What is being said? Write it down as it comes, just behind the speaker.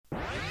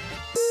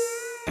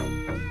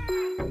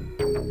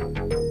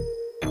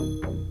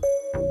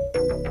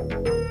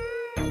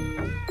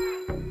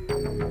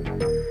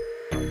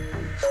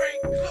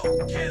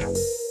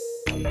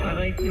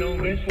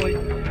Eventually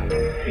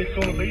it's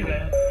going to be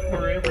that,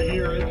 where every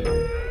year it's,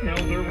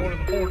 they're one of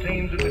the four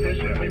teams in the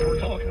district that we were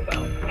talking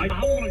about. I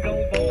want to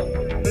go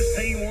ball. This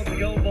team wants to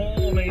go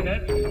ball. I mean,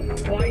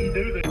 that's why you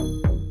do this.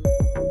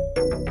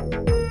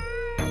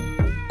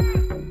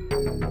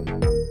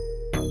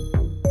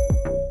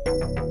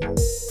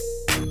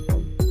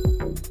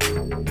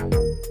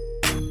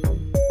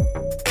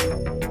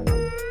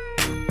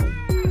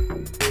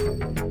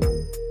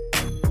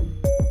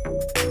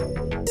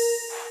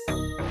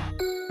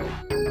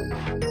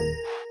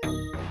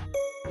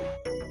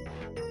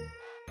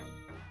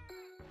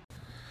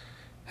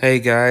 Hey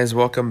guys,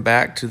 welcome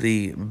back to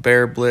the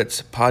Bear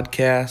Blitz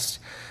podcast.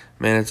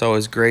 Man, it's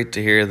always great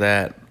to hear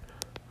that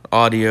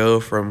audio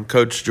from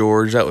Coach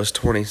George. That was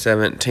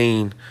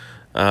 2017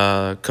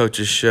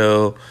 Coach's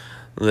show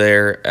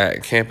there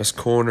at Campus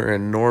Corner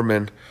in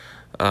Norman.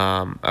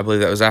 I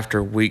believe that was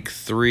after week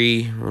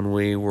 3 when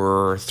we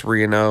were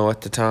 3-0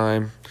 at the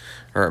time,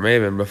 or it may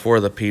have been before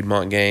the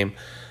Piedmont game.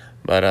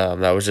 But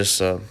that was just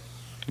a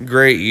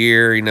great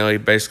year. He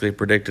basically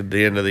predicted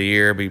the end of the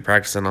year, be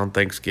practicing on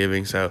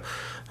Thanksgiving, so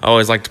I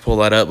always like to pull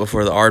that up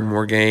before the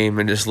Ardmore game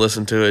and just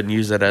listen to it and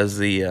use that as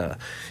the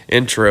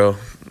intro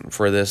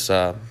for this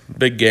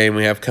big game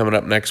we have coming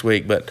up next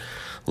week. But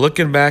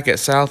looking back at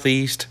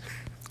Southeast,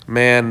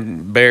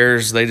 man,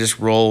 Bears, they just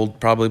rolled,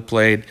 probably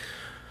played,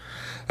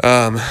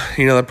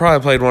 they probably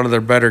played one of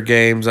their better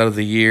games out of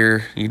the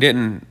year.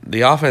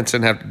 The offense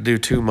didn't have to do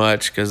too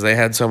much because they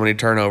had so many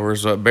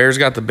turnovers. But Bears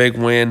got the big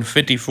win,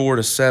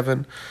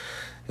 54-7.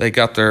 They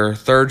got their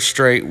third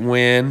straight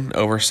win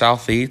over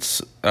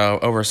Southeast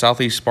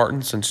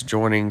Spartans since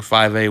joining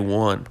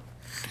 5A1.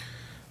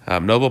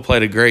 Noble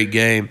played a great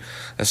game,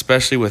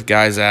 especially with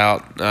guys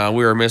out.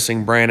 We were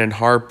missing Brandon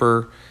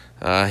Harper.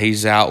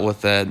 He's out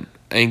with an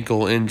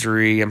ankle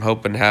injury. I'm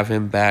hoping to have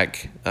him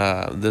back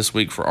this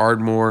week for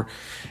Ardmore.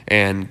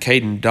 And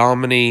Caden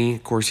Dominy,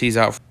 of course, he's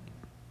out.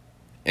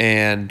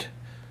 And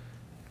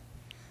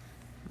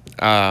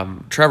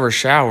Trevor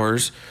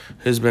Showers,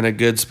 who's been a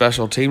good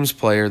special teams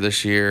player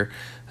this year,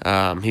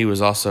 he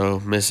was also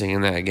missing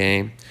in that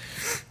game.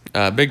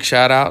 Big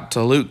shout out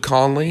to Luke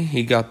Conley.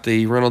 He got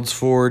the Reynolds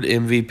Ford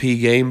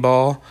MVP game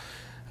ball.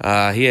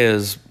 He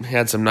has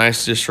had some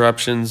nice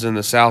disruptions in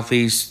the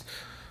Southeast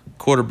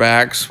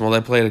quarterbacks. Well, they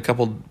played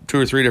 2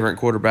 or 3 different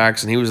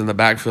quarterbacks, and he was in the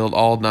backfield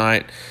all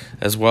night,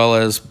 as well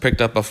as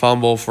picked up a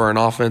fumble for an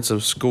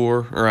offensive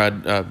score,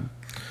 or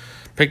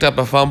picked up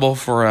a fumble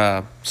for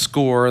a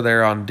score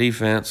there on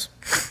defense.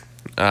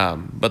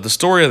 But the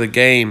story of the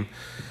game,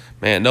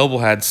 man, Noble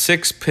had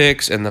 6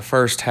 picks in the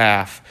first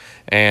half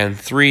and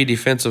 3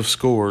 defensive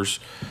scores.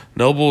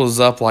 Noble was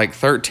up like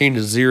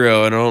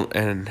 13-0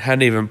 and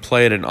hadn't even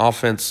played an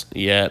offense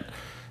yet.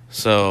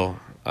 So,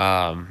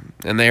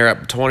 and they were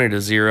up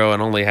 20-0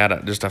 and only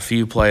had just a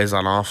few plays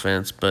on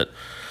offense.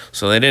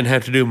 So they didn't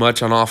have to do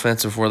much on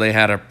offense before they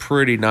had a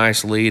pretty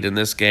nice lead in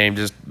this game,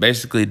 just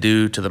basically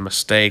due to the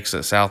mistakes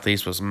that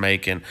Southeast was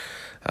making.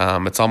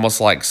 It's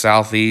almost like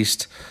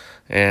Southeast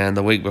and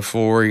the week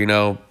before,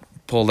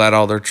 pulled out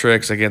all their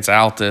tricks against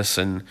Altus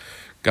and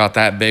got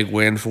that big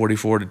win,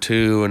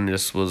 44-2, and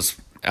just was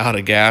out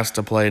of gas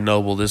to play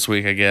Noble this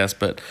week, I guess.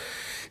 But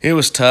it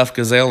was tough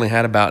because they only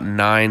had about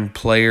 9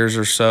 players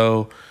or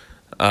so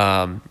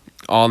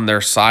on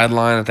their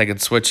sideline that they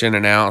could switch in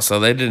and out, so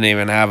they didn't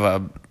even have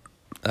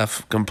a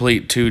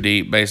complete 2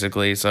 deep,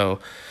 basically. So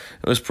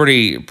it was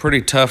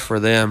pretty tough for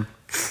them.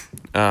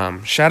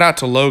 Shout out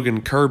to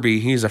Logan Kirby.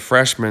 He's a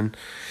freshman.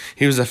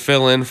 He was a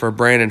fill-in for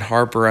Brandon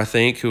Harper, I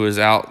think, who was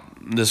out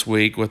this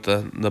week with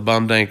the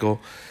bummed ankle.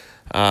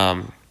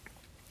 And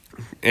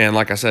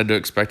like I said, to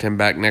expect him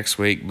back next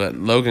week. But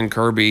Logan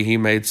Kirby, he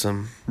made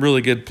some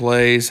really good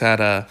plays, had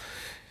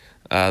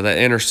that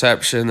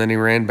interception, then he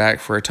ran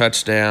back for a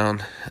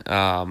touchdown,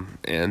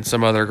 and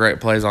some other great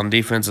plays on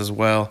defense as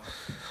well.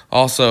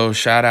 Also,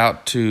 shout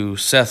out to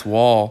Seth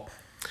Wall.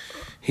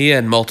 He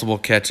had multiple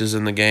catches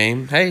in the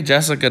game. Hey,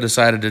 Jessica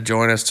decided to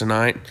join us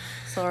tonight.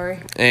 Sorry.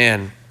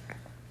 And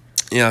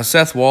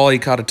Seth Wall, he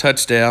caught a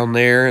touchdown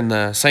there in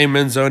the same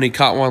end zone. He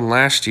caught one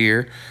last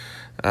year.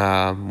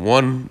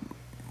 One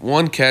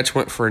catch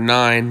went for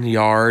 9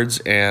 yards,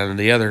 and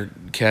the other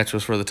catch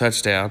was for the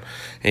touchdown.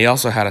 And he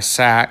also had a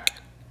sack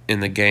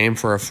in the game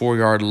for a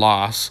 4-yard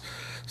loss.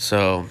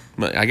 So,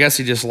 but I guess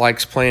he just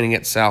likes playing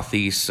against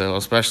Southeast. So,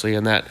 especially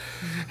in that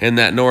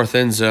north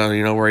end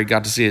zone, where he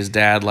got to see his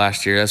dad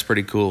last year. That's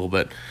pretty cool.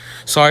 But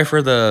sorry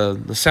for the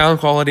sound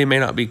quality may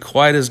not be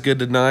quite as good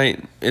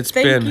tonight.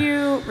 Thank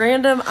you,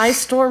 Random Ice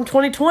Storm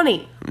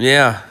 2020.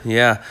 Yeah.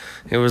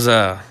 It was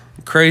a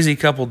crazy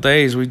couple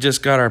days. We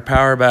just got our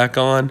power back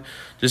on,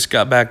 just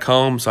got back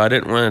home, so I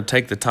didn't want to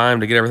take the time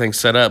to get everything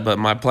set up. But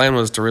my plan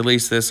was to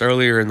release this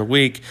earlier in the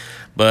week,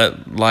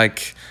 but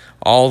like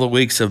all the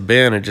weeks have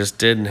been, it just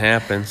didn't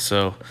happen.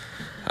 So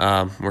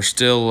we're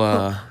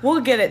still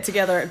we'll get it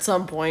together at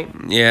some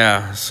point.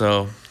 Yeah,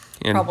 so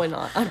probably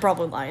not. I'm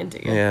probably lying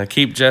to you. Yeah,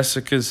 keep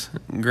Jessica's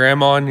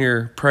grandma in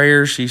your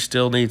prayers. She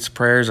still needs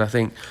prayers. I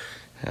think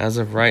as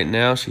of right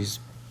now she's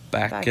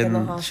back in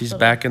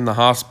the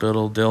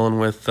hospital dealing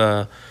with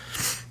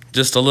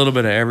just a little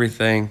bit of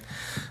everything.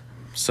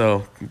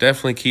 So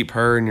definitely keep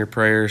her in your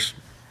prayers.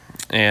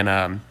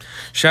 And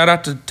shout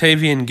out to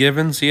Tavian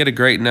Givens. He had a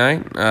great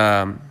night.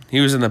 He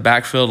was in the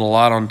backfield a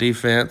lot on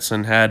defense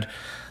and had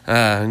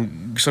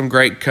some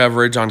great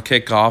coverage on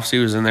kickoffs. He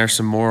was in there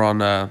some more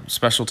on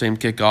special team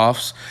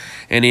kickoffs.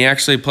 And he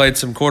actually played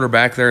some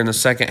quarterback there in the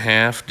second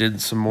half, did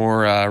some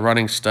more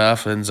running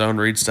stuff and zone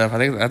read stuff. I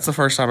think that's the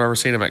first time I've ever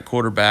seen him at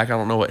quarterback. I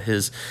don't know what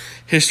his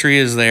history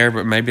is there,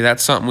 but maybe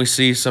that's something we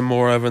see some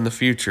more of in the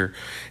future.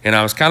 And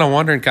I was kind of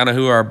wondering kind of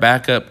who our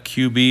backup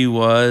QB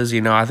was.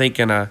 I think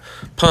in a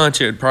punch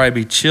it would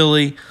probably be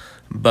Chili,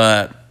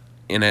 but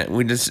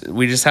we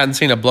just hadn't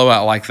seen a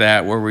blowout like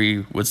that where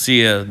we would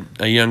see a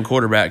young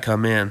quarterback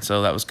come in.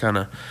 So that was kind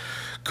of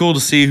cool to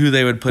see who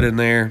they would put in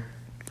there.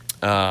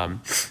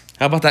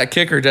 How about that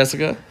kicker,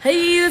 Jessica?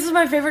 Hey, this is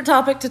my favorite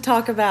topic to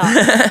talk about.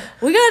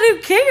 We got a new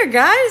kicker,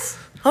 guys.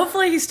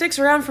 Hopefully he sticks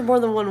around for more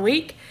than 1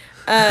 week.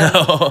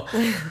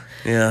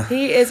 Yeah.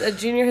 He is a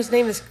junior. His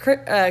name is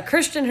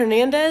Christian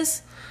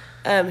Hernandez.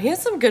 He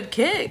has some good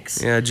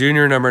kicks. Yeah,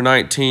 junior number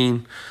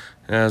 19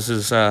 as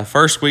his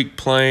first week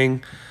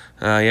playing.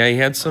 He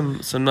had some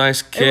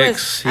nice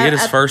kicks. He hit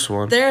his first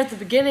one. There at the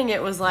beginning,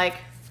 it was like,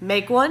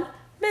 make one,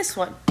 miss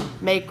one.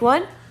 Make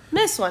one,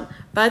 miss one.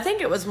 But I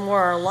think it was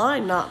more our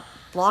line not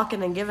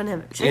blocking and giving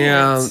him a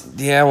chance.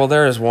 Yeah. Well,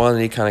 there is one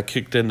that he kind of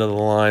kicked into the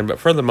line, but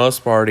for the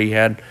most part, he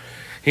had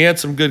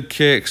some good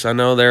kicks. I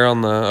know they're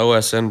on the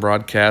OSN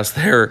broadcast.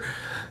 They're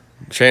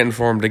chanting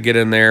for him to get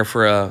in there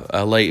for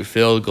a late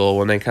field goal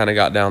when they kind of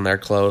got down there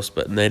close,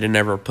 but they didn't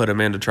ever put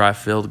him in to try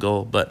field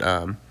goal. But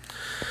I'm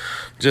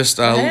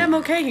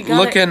okay. He got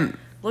looking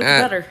looked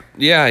better.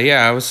 Yeah.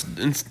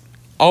 It's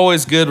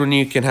always good when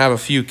you can have a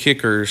few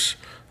kickers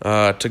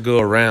to go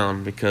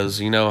around because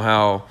you know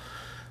how.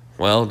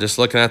 Well, just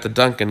looking at the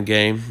Duncan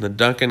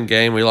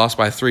game, we lost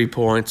by 3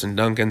 points, and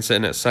Duncan's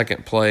sitting at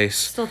second place.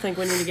 Still think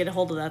we need to get a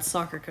hold of that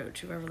soccer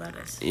coach, whoever that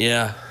is.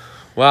 Yeah.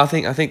 Well, I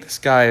think this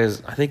guy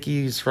is. I think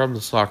he's from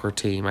the soccer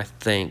team. I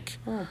think.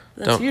 Oh,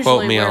 that's Don't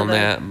quote me where on the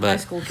that, but high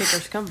school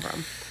kickers come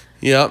from.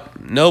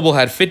 Yep. Noble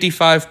had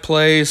 55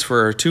 plays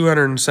for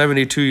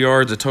 272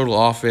 yards of total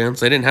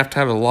offense. They didn't have to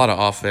have a lot of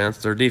offense.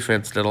 Their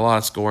defense did a lot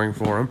of scoring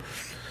for them,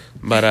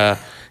 but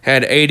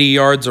had 80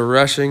 yards of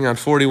rushing on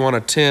 41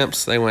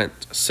 attempts. They went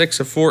 6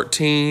 of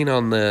 14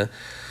 on the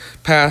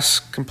pass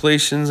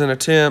completions and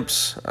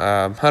attempts,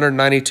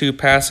 192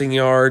 passing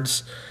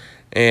yards.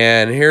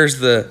 And here's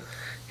the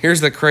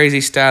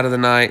crazy stat of the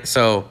night.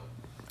 So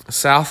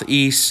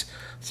Southeast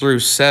threw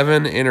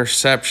 7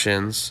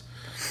 interceptions,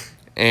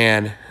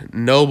 and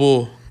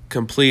Noble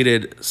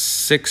completed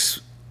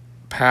 6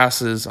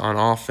 passes on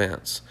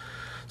offense.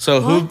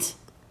 So What?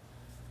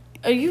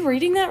 Are you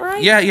reading that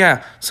right?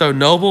 Yeah. So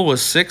Noble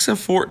was 6 of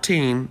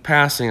 14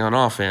 passing on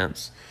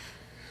offense.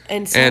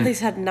 And Southeast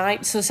had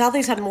 9. So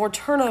Southeast had more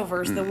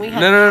turnovers than we had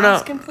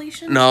pass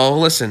completion? No,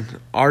 listen.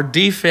 Our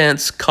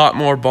defense caught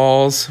more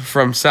balls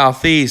from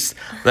Southeast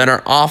than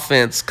our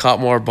offense caught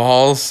more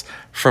balls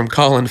from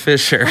Colin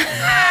Fisher.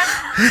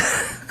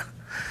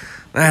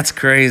 That's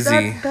crazy.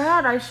 That's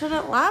bad. I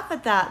shouldn't laugh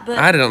at that. But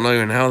I don't know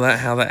even how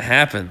that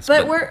happens.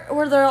 But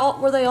were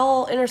they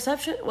all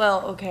interception?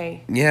 Well,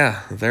 okay.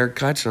 Yeah, they're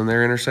catching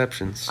their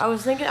interceptions. I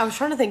was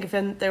trying to think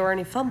if there were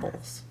any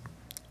fumbles.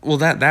 Well,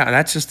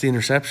 that's just the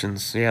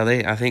interceptions. Yeah,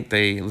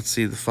 let's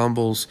see the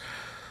fumbles.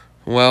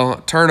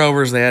 Well,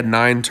 turnovers, they had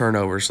 9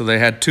 turnovers. So they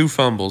had 2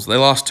 fumbles. They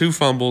lost 2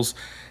 fumbles,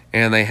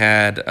 and they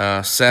had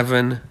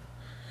 7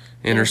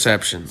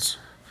 interceptions.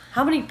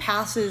 How many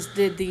passes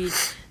did the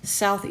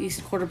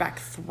Southeast quarterback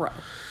throw?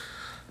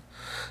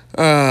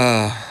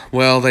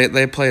 Well,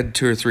 they played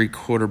 2 or 3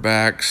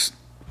 quarterbacks.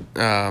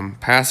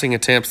 Passing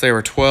attempts, they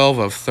were 12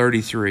 of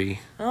 33.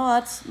 Oh,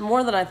 that's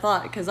more than I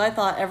thought, because I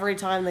thought every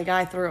time the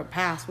guy threw a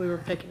pass, we were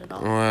picking it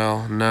off.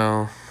 Well,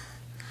 no.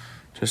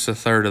 Just a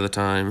third of the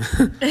time.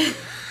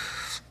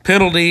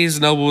 Penalties,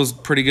 Noble was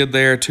pretty good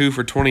there, 2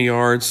 for 20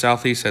 yards.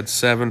 Southeast had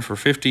 7 for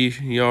 50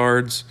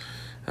 yards.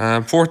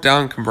 Fourth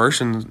down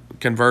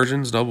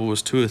conversions, Noble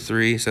was 2 of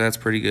 3, so that's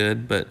pretty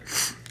good. But,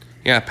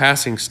 yeah,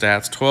 passing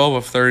stats, 12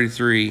 of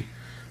 33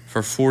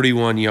 for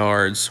 41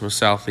 yards with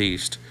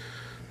Southeast.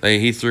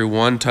 He threw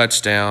 1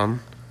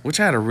 touchdown, which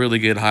I had a really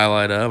good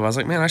highlight of. I was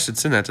like, man, I should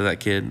send that to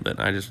that kid, but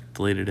I just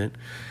deleted it.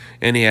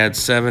 And he had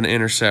 7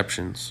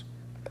 interceptions.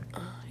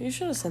 You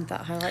should have sent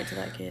that highlight to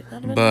that kid.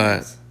 That'd have been But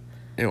nice.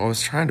 I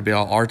was trying to be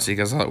all artsy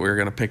because I thought we were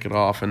going to pick it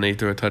off, and he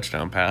threw a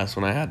touchdown pass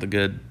when I had the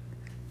good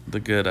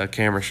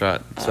camera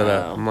shot set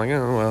up. I'm like,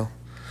 oh, well.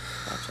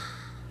 Gotcha.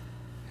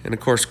 And, of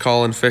course,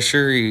 Colin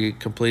Fisher, he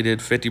completed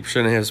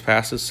 50% of his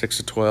passes, 6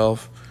 of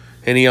 12.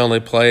 And he only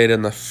played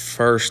in the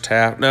first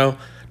half. No,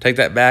 take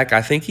that back.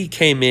 I think he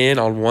came in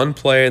on 1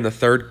 play in the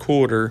third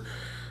quarter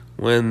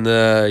when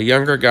the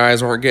younger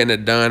guys weren't getting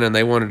it done and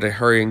they wanted to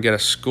hurry and get a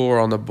score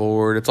on the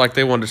board. It's like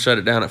they wanted to shut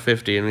it down at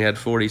 50 and we had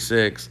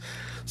 46.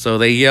 So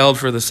they yelled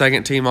for the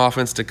second team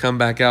offense to come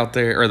back out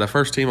there, or the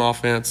first team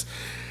offense,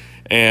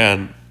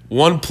 and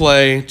one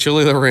play,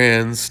 Chili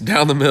Lorenz,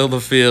 down the middle of the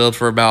field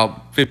for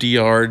about 50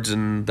 yards,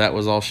 and that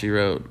was all she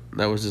wrote.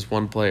 That was just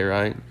one play,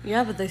 right?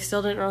 Yeah, but they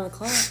still didn't run the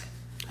clock.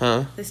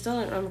 Huh? They still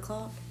didn't run the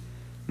clock.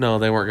 No,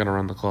 they weren't going to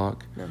run the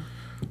clock. No.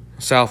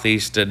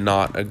 Southeast did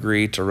not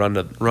agree to run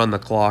the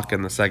clock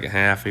in the second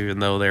half, even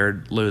though they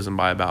were losing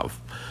by about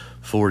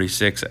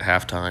 46 at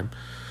halftime.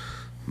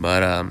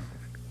 But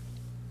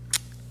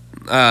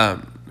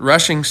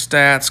rushing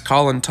stats,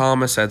 Colin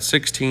Thomas had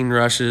 16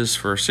 rushes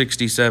for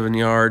 67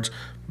 yards.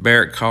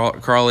 Barrett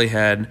Crawley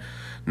had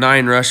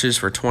 9 rushes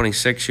for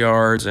 26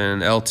 yards,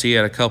 and LT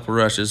had a couple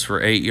rushes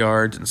for 8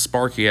 yards, and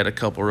Sparky had a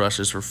couple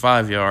rushes for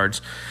 5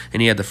 yards.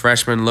 And he had the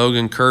freshman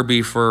Logan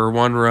Kirby for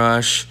 1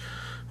 rush,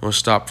 was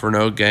stopped for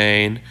no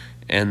gain,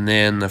 and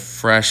then the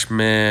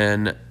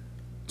freshman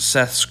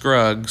Seth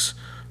Scruggs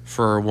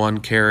for 1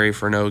 carry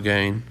for no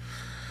gain.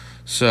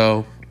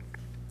 So,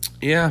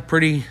 yeah,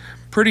 pretty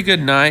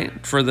good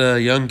night for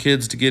the young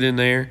kids to get in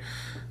there.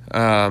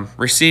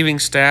 Receiving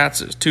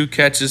stats, it was 2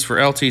 catches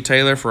for LT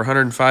Taylor for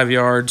 105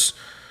 yards.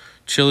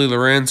 Chili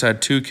Lorenz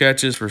had 2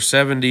 catches for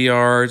 70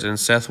 yards, and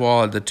Seth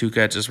Wall had the 2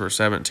 catches for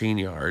 17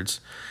 yards.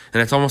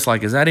 And it's almost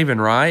like, is that even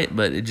right?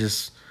 But it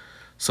just,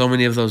 so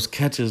many of those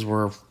catches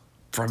were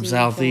from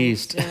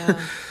Southeast.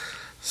 Yeah.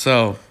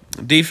 So,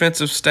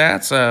 defensive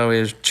stats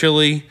is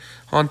Chili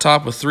on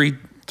top with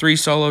three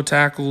solo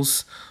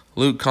tackles.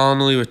 Luke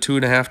Conley with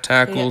 2.5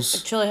 tackles.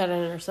 Yeah, Chili had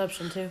an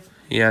interception, too.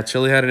 Yeah,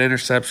 Chili had an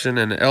interception,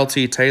 and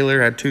LT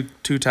Taylor had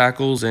two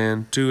tackles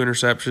and 2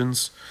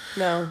 interceptions.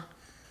 No.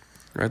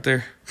 Right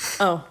there.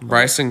 Oh.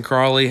 Bryson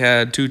Crawley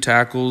had 2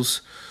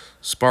 tackles.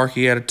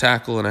 Sparky had a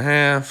tackle and a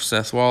half.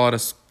 Seth Wall had a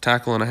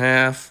tackle and a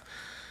half.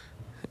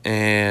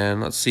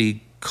 And let's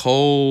see,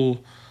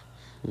 Cole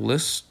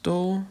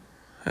Listle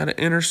had an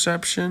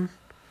interception.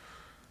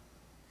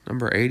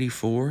 Number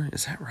 84.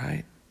 Is that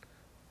right?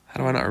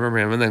 How do I not remember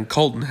him? And then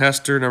Colton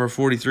Hester, number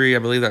 43. I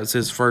believe that was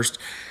his first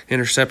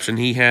interception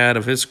he had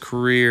of his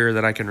career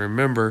that I can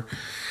remember.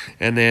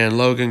 And then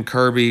Logan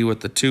Kirby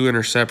with the 2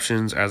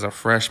 interceptions as a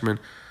freshman.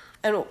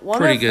 And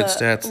Pretty good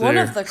stats One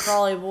there. of the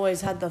Crawley boys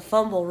had the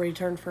fumble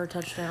returned for a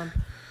touchdown.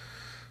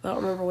 I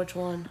don't remember which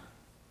one.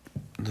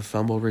 The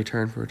fumble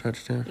return for a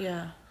touchdown?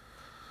 Yeah.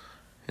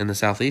 In the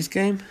Southeast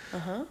game?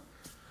 Uh-huh.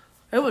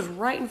 It was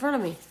right in front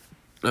of me.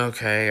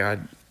 Okay,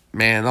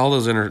 man, all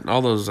those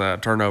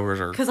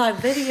turnovers are. Because I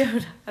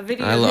videoed I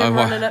him love-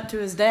 running up to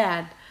his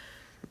dad.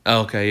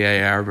 Okay,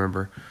 yeah, I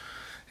remember.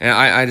 And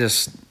I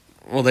just,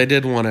 well, they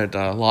did one at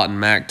Lawton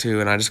Mac too,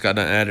 and I just got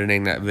done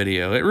editing that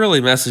video. It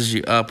really messes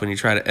you up when you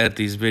try to edit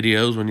these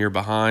videos when you're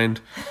behind,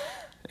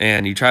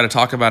 and you try to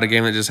talk about a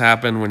game that just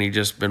happened when you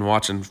just been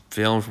watching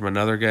film from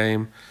another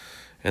game.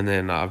 And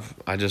then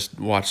I just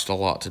watched a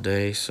lot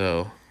today,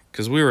 so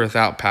because we were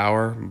without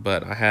power,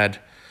 but I had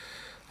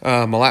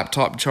my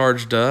laptop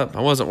charged up.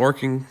 I wasn't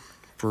working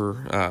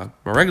for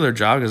my regular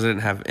job because I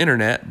didn't have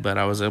internet, but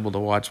I was able to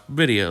watch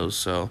videos,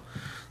 so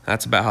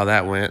that's about how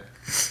that went.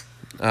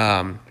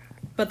 But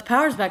the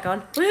power's back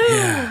on. Woo!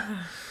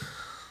 Yeah.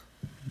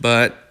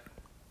 But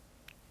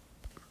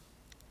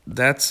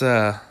that's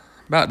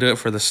about do it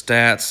for the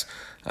stats.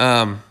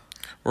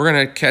 We're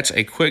going to catch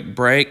a quick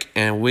break,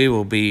 and we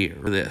will be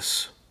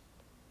this.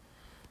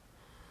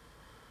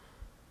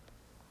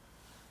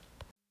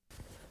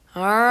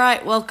 All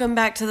right, welcome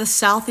back to the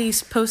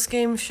Southeast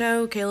postgame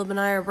show. Caleb and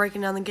I are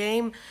breaking down the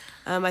game.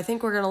 I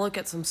think we're going to look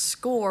at some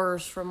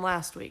scores from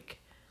last week.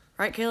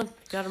 Right, Caleb?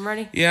 Got them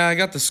ready? Yeah, I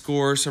got the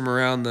scores from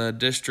around the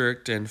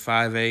district and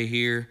 5A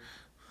here.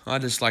 I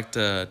just like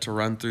to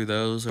run through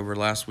those over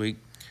last week.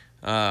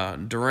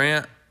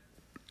 Durant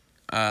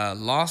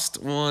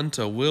lost one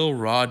to Will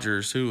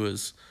Rogers, who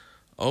was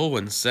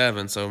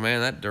 0-7. So, man,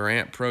 that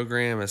Durant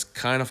program has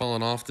kind of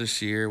fallen off this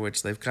year,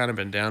 which they've kind of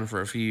been down for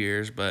a few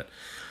years. But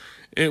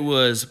it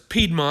was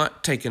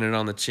Piedmont taking it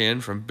on the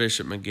chin from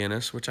Bishop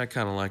McGuinness, which I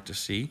kind of like to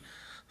see.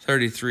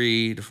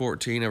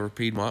 33-14 over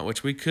Piedmont,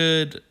 which we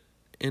could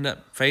end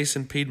up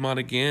facing Piedmont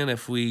again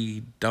if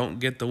we don't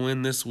get the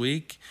win this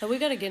week. So we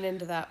got to get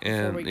into that before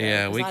And, we go,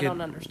 yeah, 'cause we I could-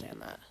 don't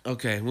understand that.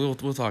 Okay, we'll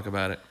talk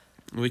about it.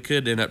 We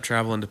could end up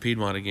traveling to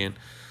Piedmont again.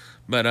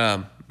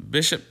 But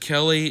Bishop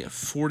Kelly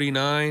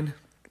 49,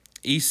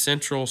 East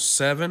Central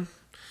 7.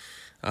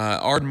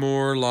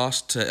 Ardmore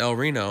lost to El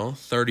Reno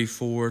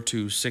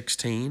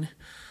 34-16.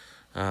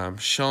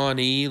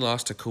 Shawnee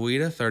lost to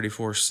Coweta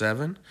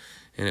 34-7,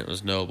 and it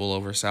was Noble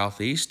over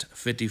Southeast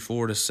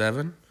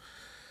 54-7.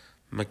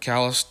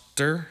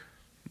 McAllister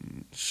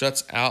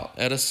shuts out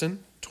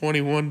Edison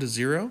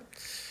 21-0,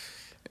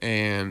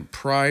 and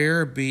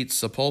Pryor beats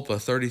Sapulpa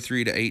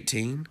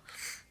 33-18.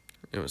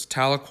 It was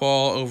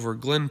Tahlequah over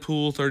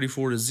Glenpool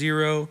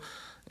 34-0,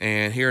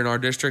 and here in our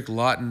district,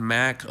 Lawton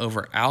Mac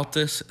over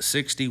Altus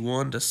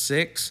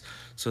 61-6.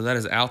 So that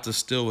is Altus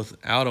still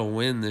without a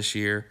win this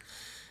year.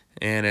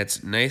 And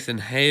it's Nathan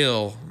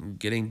Hale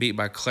getting beat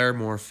by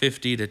Claremore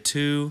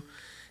 50-2.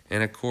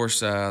 And, of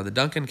course, the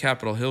Duncan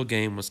Capitol Hill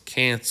game was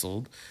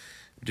canceled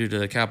due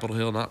to Capitol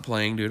Hill not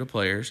playing due to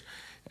players.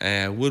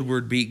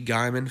 Woodward beat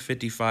Guyman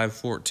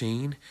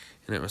 55-14.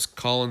 And and it was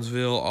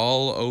Collinsville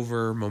all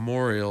over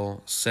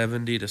Memorial,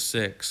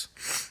 70-6.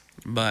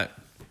 But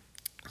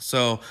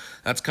so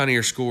that's kind of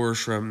your scores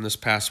from this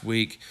past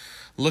week.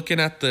 Looking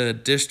at the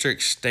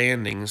district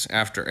standings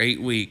after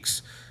 8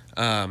 weeks,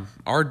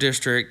 our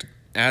district,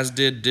 as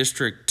did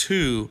District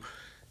 2,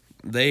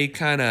 they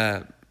kind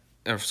of,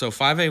 so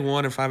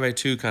 5A1 and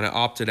 5A2 kind of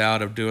opted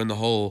out of doing the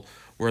whole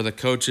where the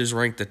coaches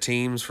ranked the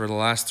teams for the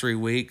last 3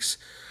 weeks,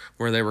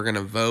 where they were going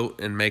to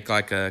vote and make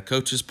like a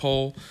coaches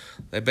poll.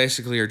 They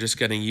basically are just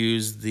going to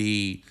use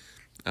the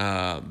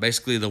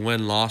basically the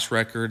win-loss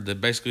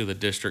record, basically the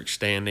district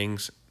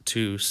standings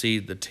to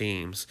seed the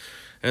teams.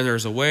 And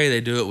there's a way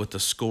they do it with the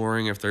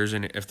scoring if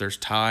there's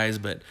ties,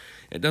 but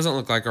it doesn't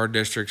look like our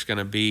district's going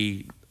to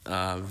be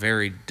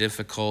very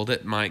difficult.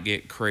 It might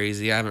get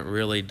crazy. I haven't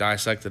really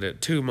dissected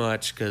it too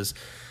much because,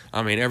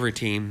 I mean, every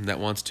team that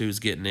wants to is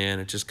getting in.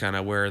 It's just kind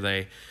of where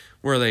they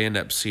end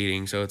up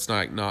seeding. So it's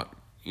not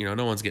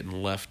no one's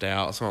getting left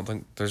out. So I don't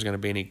think there's going to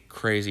be any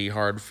crazy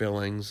hard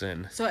feelings.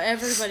 And so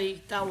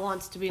everybody that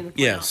wants to be in the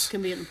playoffs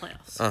can be in the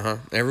playoffs.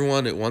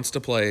 Everyone that wants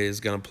to play is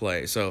going to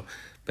play. So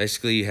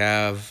basically, you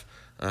have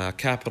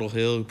Capitol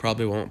Hill, who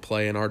probably won't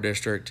play in our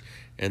district.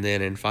 And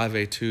then in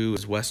 5A2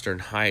 is Western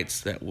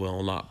Heights that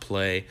will not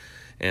play.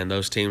 And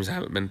those teams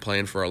haven't been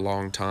playing for a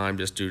long time,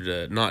 just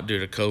not due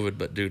to COVID,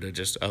 but due to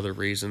just other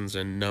reasons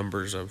and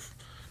numbers of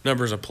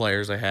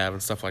players they have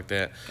and stuff like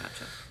that.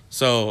 Gotcha.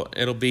 So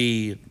it'll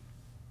be,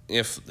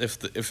 if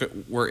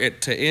it were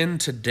to end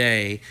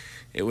today,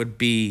 it would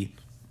be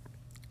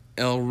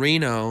El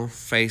Reno,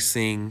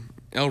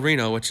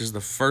 which is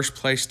the first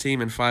place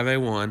team in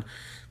 5A1,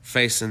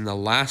 facing the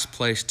last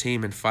place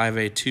team in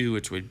 5A2,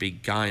 which would be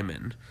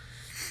Guyman.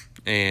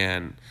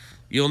 And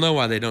you'll know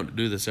why they don't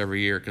do this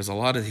every year, because a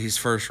lot of these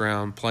first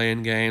round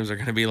playing games are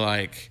going to be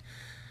like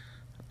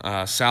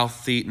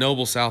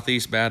Noble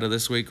Southeast Bata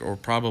this week, or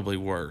probably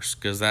worse,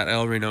 because that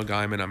El Reno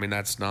Guyman, I mean,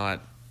 that's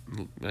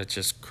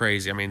just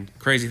crazy. I mean,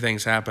 crazy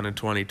things happen in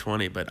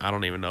 2020, but I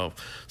don't even know if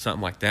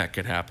something like that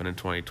could happen in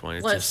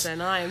 2020.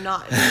 Listen, I am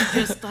not. We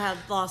just had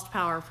lost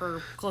power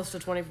for close to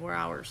 24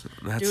 hours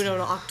due to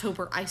an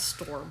October ice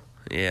storm.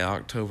 Yeah,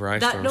 October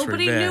ice storm. That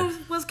nobody knew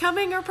was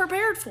coming or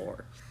prepared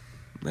for.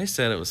 They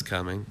said it was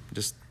coming.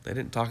 Just they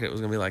didn't talk it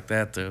was going to be like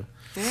that, though.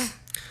 Yeah.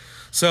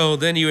 So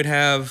then you would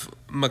have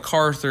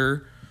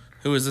MacArthur,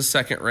 who is the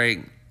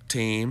second-ranked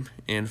team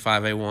in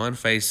 5A1,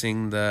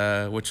 facing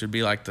which would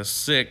be like the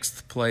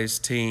sixth place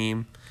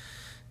team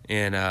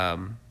in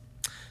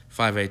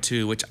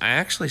 5A2, which I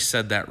actually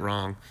said that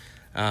wrong.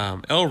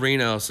 El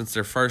Reno, since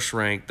they're first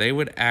ranked, they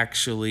would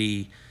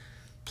actually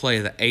play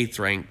the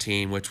eighth-ranked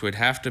team, which would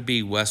have to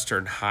be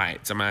Western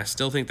Heights. I mean, I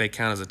still think they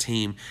count as a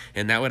team,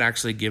 and that would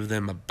actually give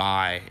them a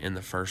bye in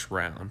the first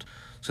round.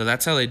 So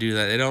that's how they do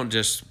that. They don't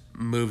just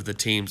move the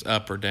teams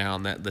up or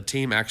down. That the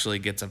team actually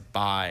gets a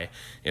bye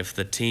if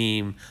the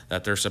team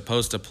that they're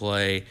supposed to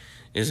play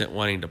isn't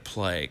wanting to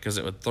play, because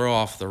it would throw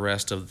off the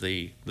rest of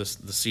the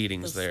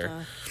seedings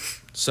there.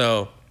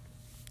 So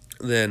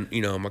then,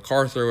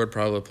 MacArthur would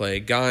probably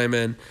play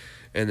Guyman,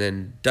 and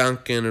then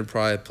Duncan would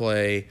probably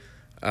play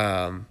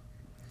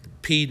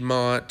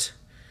Piedmont,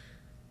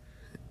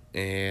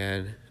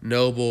 and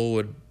Noble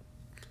would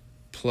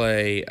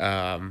play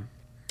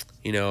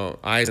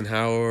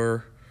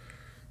Eisenhower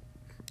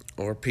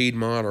or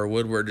Piedmont or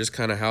Woodward, just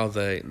kind of how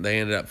they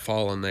ended up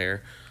falling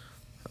there.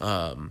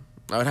 I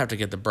would have to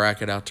get the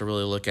bracket out to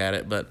really look at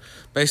it, but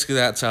basically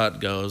that's how it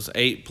goes.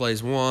 8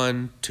 plays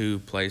 1, 2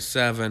 plays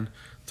 7,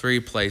 3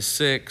 plays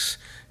 6,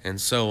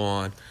 and so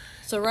on.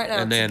 So right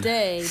now,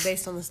 today,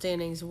 based on the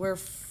standings, we're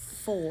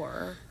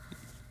 4.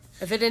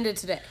 If it ended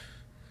today,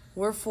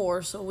 we're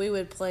 4, so we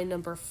would play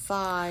number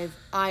 5,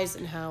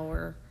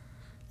 Eisenhower.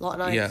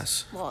 Lawton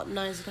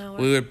Eisenhower.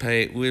 We would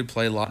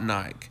play Lawton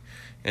Ike.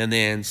 And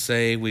then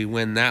say we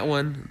win that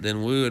one,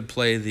 then we would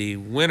play the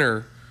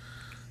winner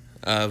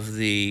of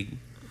the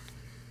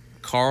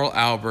Carl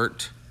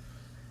Albert.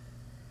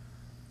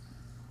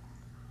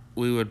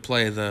 We would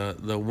play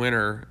the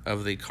winner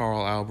of the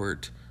Carl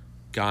Albert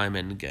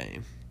Guyman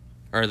game.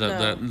 Or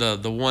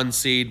the 1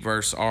 seed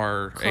versus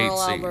our 8 seed.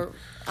 Carl Albert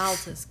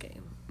Altus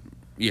game.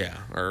 Yeah,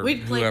 or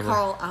we'd play whoever.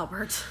 Carl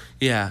Albert.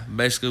 Yeah,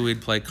 basically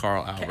we'd play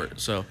Carl Albert.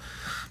 So,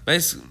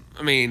 basically,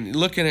 I mean,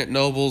 looking at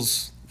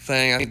Noble's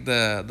thing, I think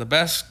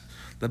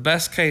the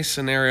best case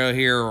scenario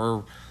here,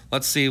 or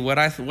let's see what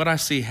I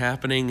see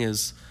happening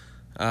is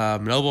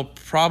Noble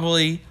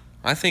probably.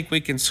 I think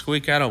we can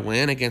squeak out a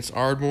win against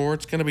Ardmore.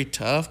 It's going to be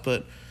tough,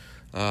 but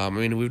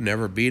we've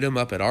never beat them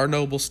up at our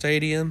Noble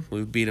Stadium.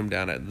 We've beat them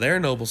down at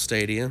their Noble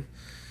Stadium.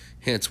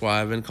 Hence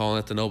why I've been calling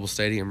it the Noble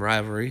Stadium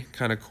rivalry.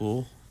 Kind of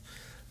cool.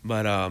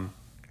 But,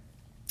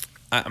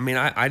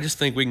 I just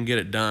think we can get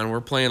it done. We're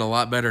playing a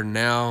lot better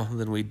now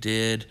than we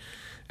did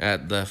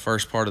at the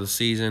first part of the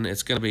season.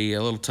 It's going to be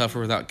a little tougher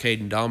without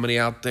Caden Dominy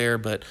out there,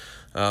 but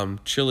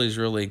Chili's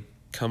really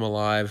come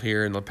alive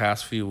here in the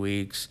past few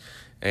weeks.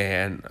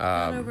 And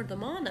over the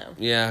mono.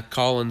 Yeah,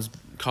 Colin's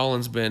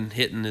been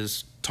hitting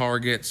his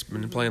targets,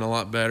 been playing a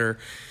lot better.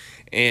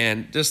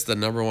 And just the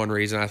number one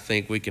reason I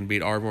think we can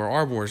beat Ardmore.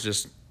 Ardmore's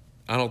just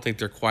I don't think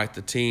they're quite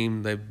the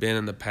team they've been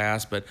in the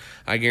past, but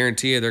I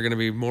guarantee you they're going to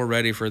be more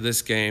ready for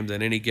this game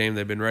than any game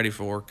they've been ready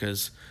for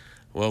because,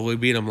 well, we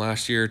beat them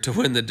last year to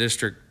win the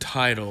district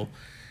title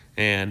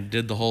and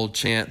did the whole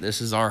chant,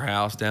 "This is our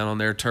house," down on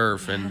their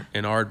turf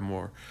in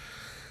Ardmore.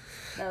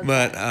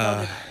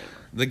 But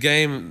the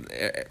game,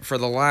 for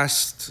the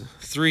last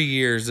 3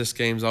 years, this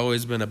game's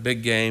always been a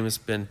big game. It's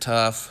been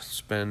tough.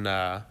 It's been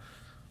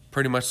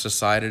pretty much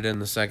decided in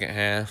the second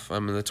half. I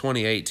mean, the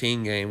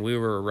 2018 game, we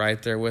were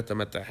right there with them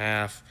at the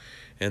half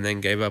and then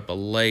gave up a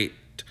late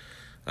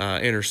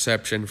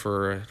interception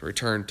for a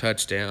return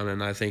touchdown,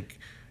 and I think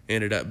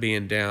ended up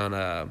being down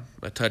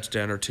a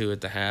touchdown or two at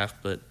the half.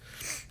 But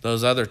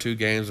those other 2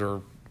 games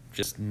were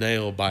just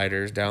nail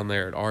biters down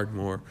there at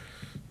Ardmore.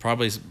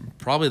 Probably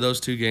those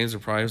 2 games are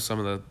probably some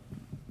of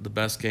the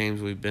best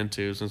games we've been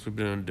to since we've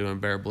been doing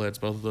Bear Blitz.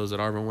 Both of those at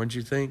Ardmore. What did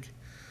you think?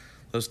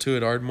 Those 2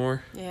 at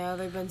Ardmore? Yeah,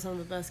 they've been some of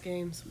the best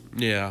games.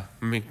 Yeah,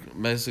 I mean,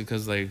 basically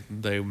because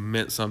they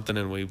meant something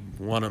and we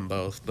won them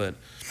both. But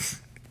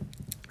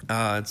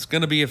it's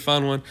going to be a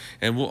fun one,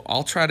 and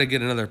I'll try to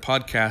get another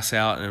podcast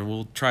out, and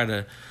we'll try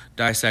to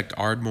dissect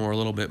Ardmore a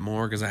little bit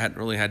more because I hadn't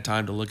really had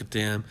time to look at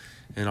them,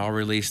 and I'll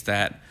release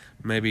that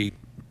maybe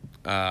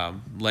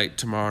late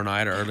tomorrow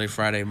night or early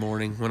Friday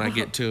morning when I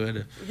get to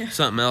it. If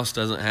something else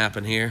doesn't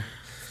happen here.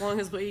 As long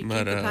as we keep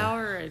the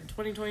power and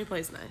 2020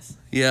 plays nice.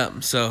 Yeah,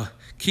 so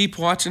keep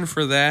watching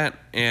for that,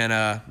 and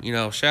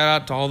shout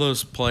out to all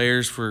those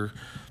players for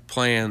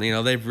playing.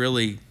 They've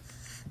really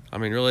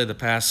the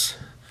past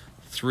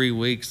 3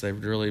 weeks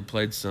they've really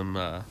played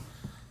some.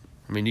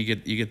 You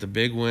get the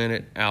big win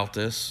at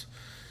Altus.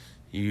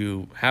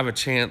 You have a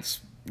chance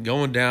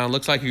going down.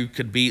 Looks like you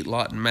could beat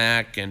Lawton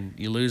Mac, and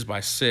you lose by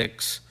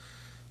 6.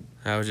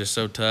 That was just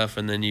so tough.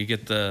 And then you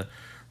get a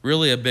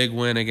big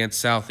win against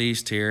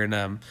Southeast here,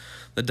 and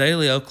the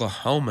Daily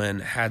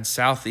Oklahoman had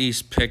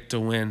Southeast picked to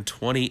win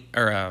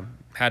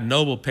had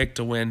Noble picked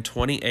to win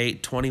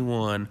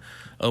 28-21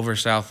 over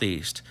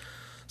Southeast.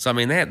 So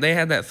they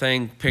had that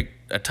thing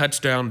picked a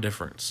touchdown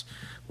difference,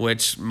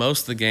 which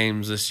most of the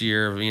games this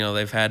year,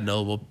 they've had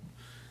Noble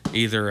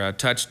either a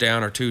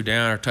touchdown or 2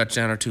 down or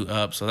touchdown or 2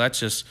 up. So that's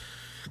just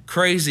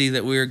crazy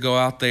that we would go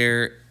out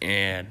there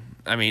and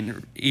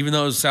even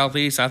though it was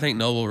Southeast, I think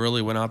Noble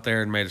really went out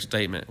there and made a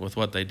statement with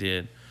what they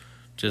did.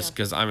 Just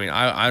because,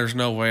 there's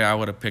no way I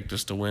would have picked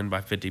us to win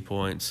by 50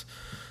 points.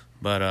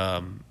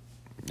 But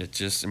it's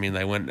just,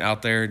 they went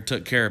out there and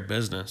took care of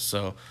business.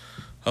 So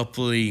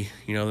hopefully,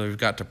 they've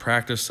got to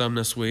practice some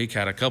this week.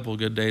 Had a couple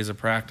good days of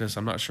practice.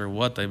 I'm not sure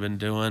what they've been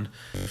doing.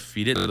 If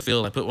you didn't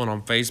feel, I put one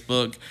on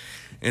Facebook,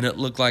 and it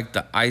looked like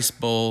the Ice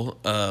Bowl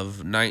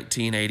of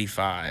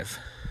 1985.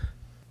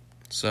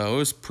 So it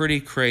was pretty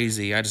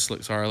crazy. I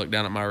looked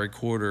down at my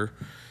recorder.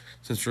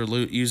 Since we're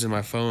using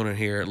my phone in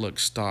here, it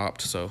looks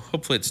stopped. So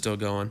hopefully it's still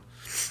going.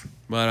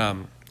 But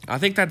I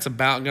think that's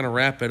about going to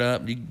wrap it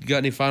up. You got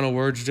any final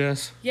words,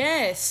 Jess?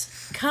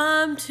 Yes.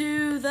 Come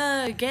to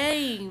the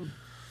game.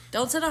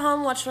 Don't sit at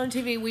home watching on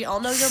TV. We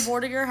all know you're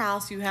bored of your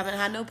house. You haven't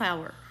had no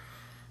power.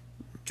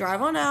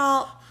 Drive on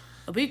out.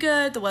 It'll be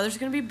good. The weather's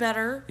going to be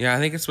better. Yeah, I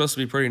think it's supposed to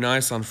be pretty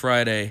nice on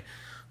Friday.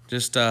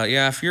 Just,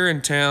 if you're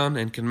in town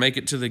and can make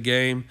it to the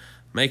game,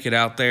 make it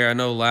out there. I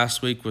know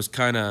last week was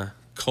kind of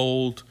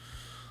cold.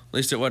 At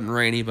least it wasn't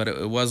rainy, but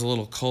it was a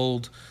little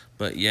cold.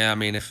 But, yeah,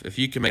 if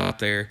you can make it out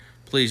there,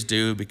 please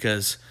do,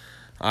 because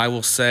I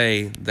will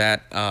say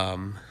that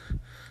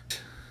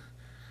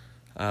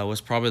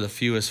was probably the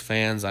fewest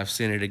fans I've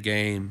seen at a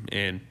game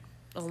in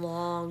a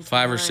long time.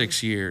 5 or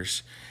 6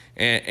 years.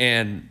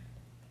 And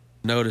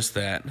notice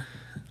that.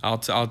 I'll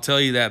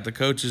tell you that the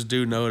coaches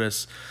do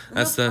notice.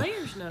 That's the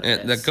players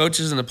notice. The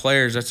coaches and the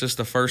players. That's just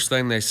the first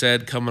thing they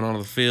said coming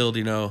onto the field.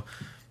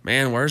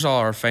 Man, where's all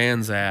our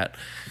fans at?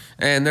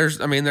 And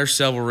there's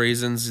several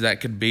reasons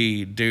that could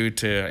be due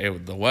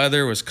to the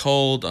weather was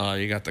cold.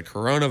 You got the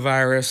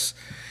coronavirus.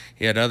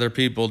 You had other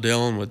people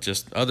dealing with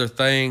just other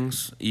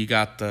things. You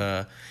got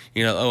the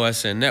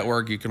OSN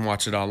network. You can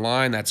watch it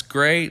online. That's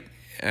great.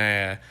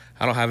 I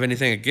don't have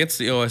anything against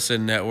the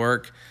OSN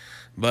network,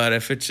 but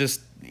if it's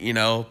just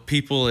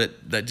people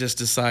that just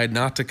decide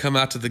not to come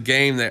out to the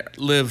game that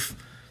live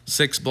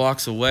 6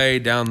 blocks away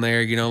down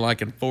there,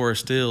 like in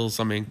Forest Hills,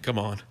 come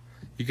on.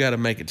 You got to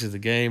make it to the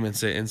game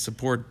and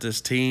support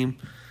this team.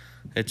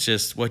 It's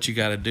just what you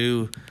got to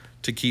do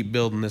to keep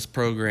building this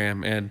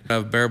program. And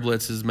Bear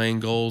Blitz's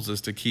main goals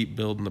is to keep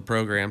building the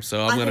program.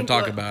 So I'm going to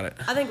talk about it.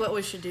 I think what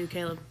we should do,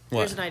 Caleb. What?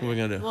 Here's an idea. What are we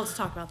going to do? We'll have to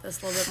talk about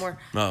this a little bit more.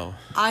 Oh.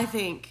 I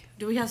think,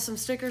 do we have some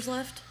stickers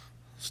left?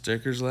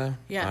 Stickers left?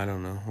 Yeah. I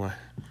don't know. Why?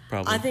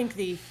 Probably. I think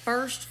the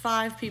first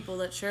 5 people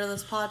that share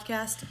this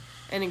podcast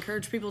and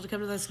encourage people to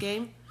come to this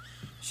game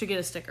should get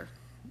a sticker.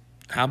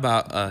 How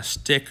about a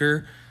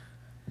sticker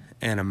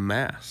and a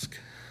mask?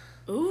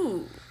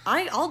 Ooh,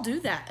 I'll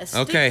do that. A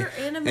sticker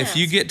and a mask. If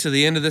you get to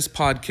the end of this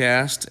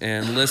podcast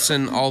and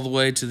listen all the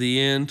way to the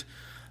end,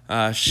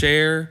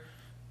 share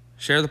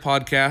the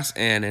podcast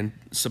and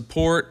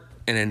support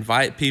and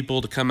invite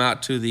people to come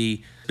out to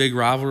the big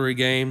rivalry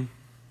game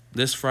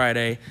this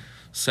Friday.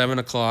 7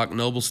 o'clock,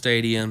 Noble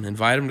Stadium.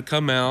 Invite them to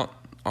come out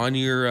on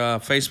your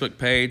Facebook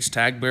page,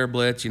 tag Bear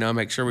Blitz,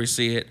 make sure we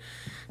see it.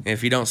 And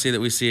if you don't see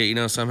that we see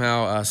it,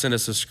 somehow send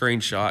us a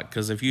screenshot,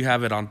 because if you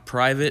have it on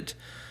private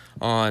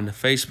on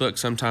Facebook,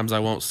 sometimes I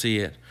won't see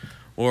it.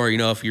 Or,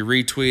 if you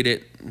retweet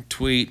it,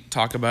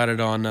 talk about it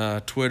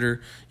on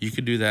Twitter, you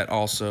could do that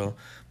also.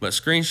 But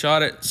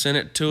screenshot it, send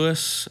it to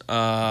us.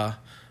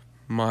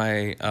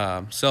 My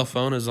cell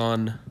phone is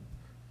on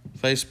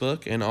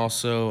Facebook, and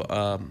also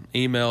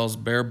emails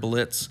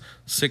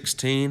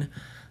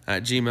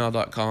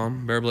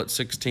bearblitz16@gmail.com.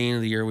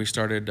 Bearblitz16, the year we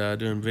started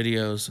doing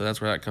videos, so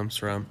that's where that comes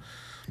from.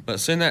 But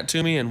send that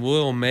to me, and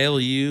we'll mail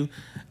you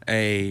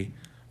a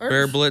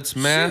Bear Blitz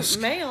mask.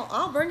 Mail.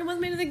 I'll bring it with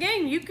me to the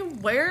game. You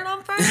can wear it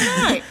on Friday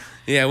night.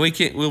 Yeah,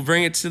 we'll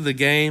bring it to the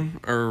game,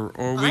 or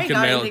we can mail it to you. I ain't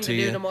got anything to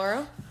do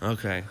tomorrow.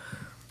 Okay.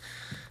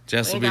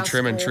 Jess will be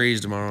trimming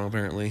trees tomorrow,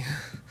 apparently.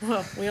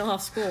 Well, we don't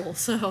have school,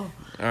 so. All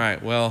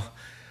right, well,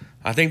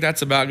 I think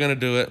that's about going to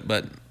do it.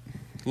 But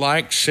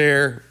like,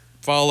 share,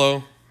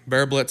 follow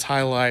Bear Blitz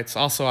highlights.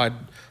 Also, I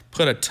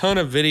put a ton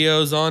of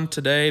videos on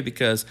today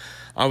because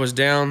I was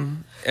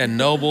down at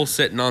Noble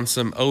sitting on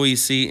some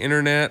OEC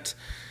internet,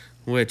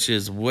 which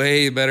is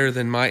way better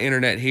than my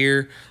internet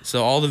here.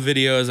 So all the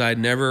videos I'd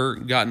never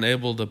gotten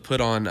able to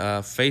put on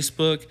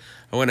Facebook,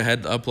 I went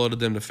ahead and uploaded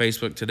them to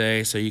Facebook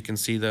today, so you can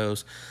see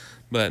those.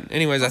 But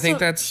anyways, also, I think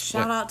that's...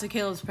 Shout out to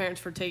Caleb's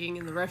parents for taking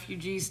in the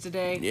refugees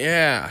today.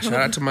 Yeah, shout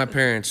out to my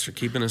parents for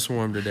keeping us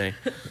warm today.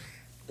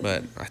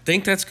 But I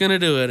think that's going to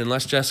do it,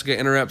 unless Jessica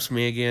interrupts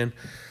me again.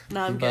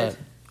 No, I'm good.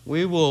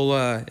 We will,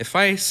 if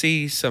I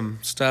see some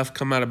stuff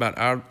come out about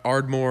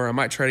Ardmore, I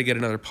might try to get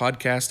another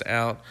podcast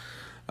out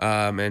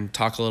and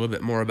talk a little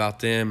bit more about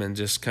them and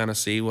just kind of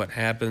see what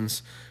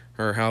happens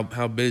or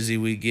how busy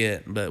we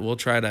get. But we'll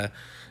try to,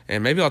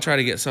 and maybe I'll try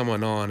to get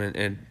someone on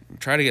and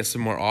try to get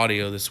some more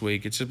audio this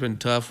week. It's just been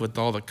tough with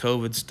all the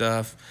COVID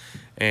stuff,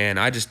 and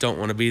I just don't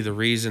want to be the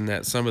reason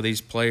that some of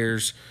these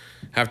players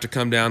have to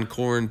come down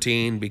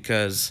quarantine,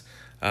 because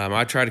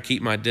I try to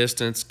keep my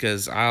distance,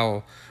 because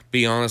I'll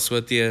be honest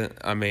with you,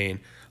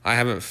 I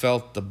haven't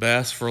felt the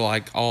best for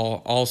like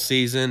all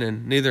season,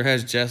 and neither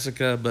has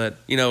Jessica. But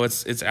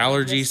it's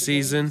allergy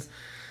season,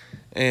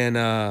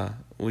 and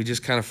we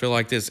just kind of feel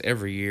like this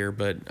every year.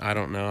 But I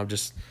don't know. I'm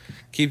just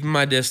keeping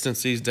my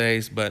distance these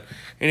days. But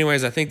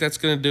anyways, I think that's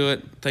going to do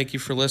it. Thank you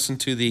for listening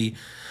to the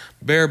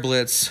Bear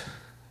Blitz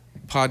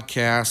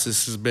podcast.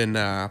 This has been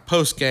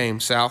post game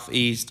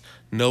Southeast.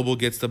 Noble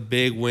gets the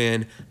big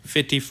win,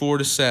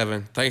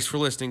 54-7. Thanks for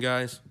listening,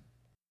 guys.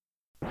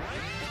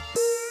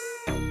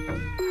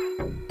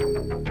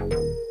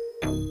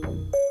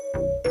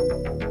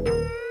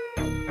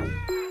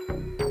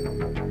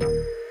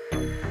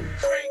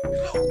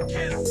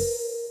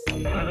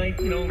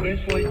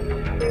 Eventually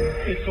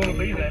it's going to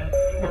be that,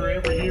 where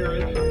every year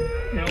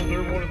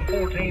they're one of the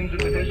 4 teams in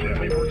the district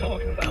we're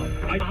talking about.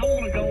 I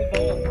want to go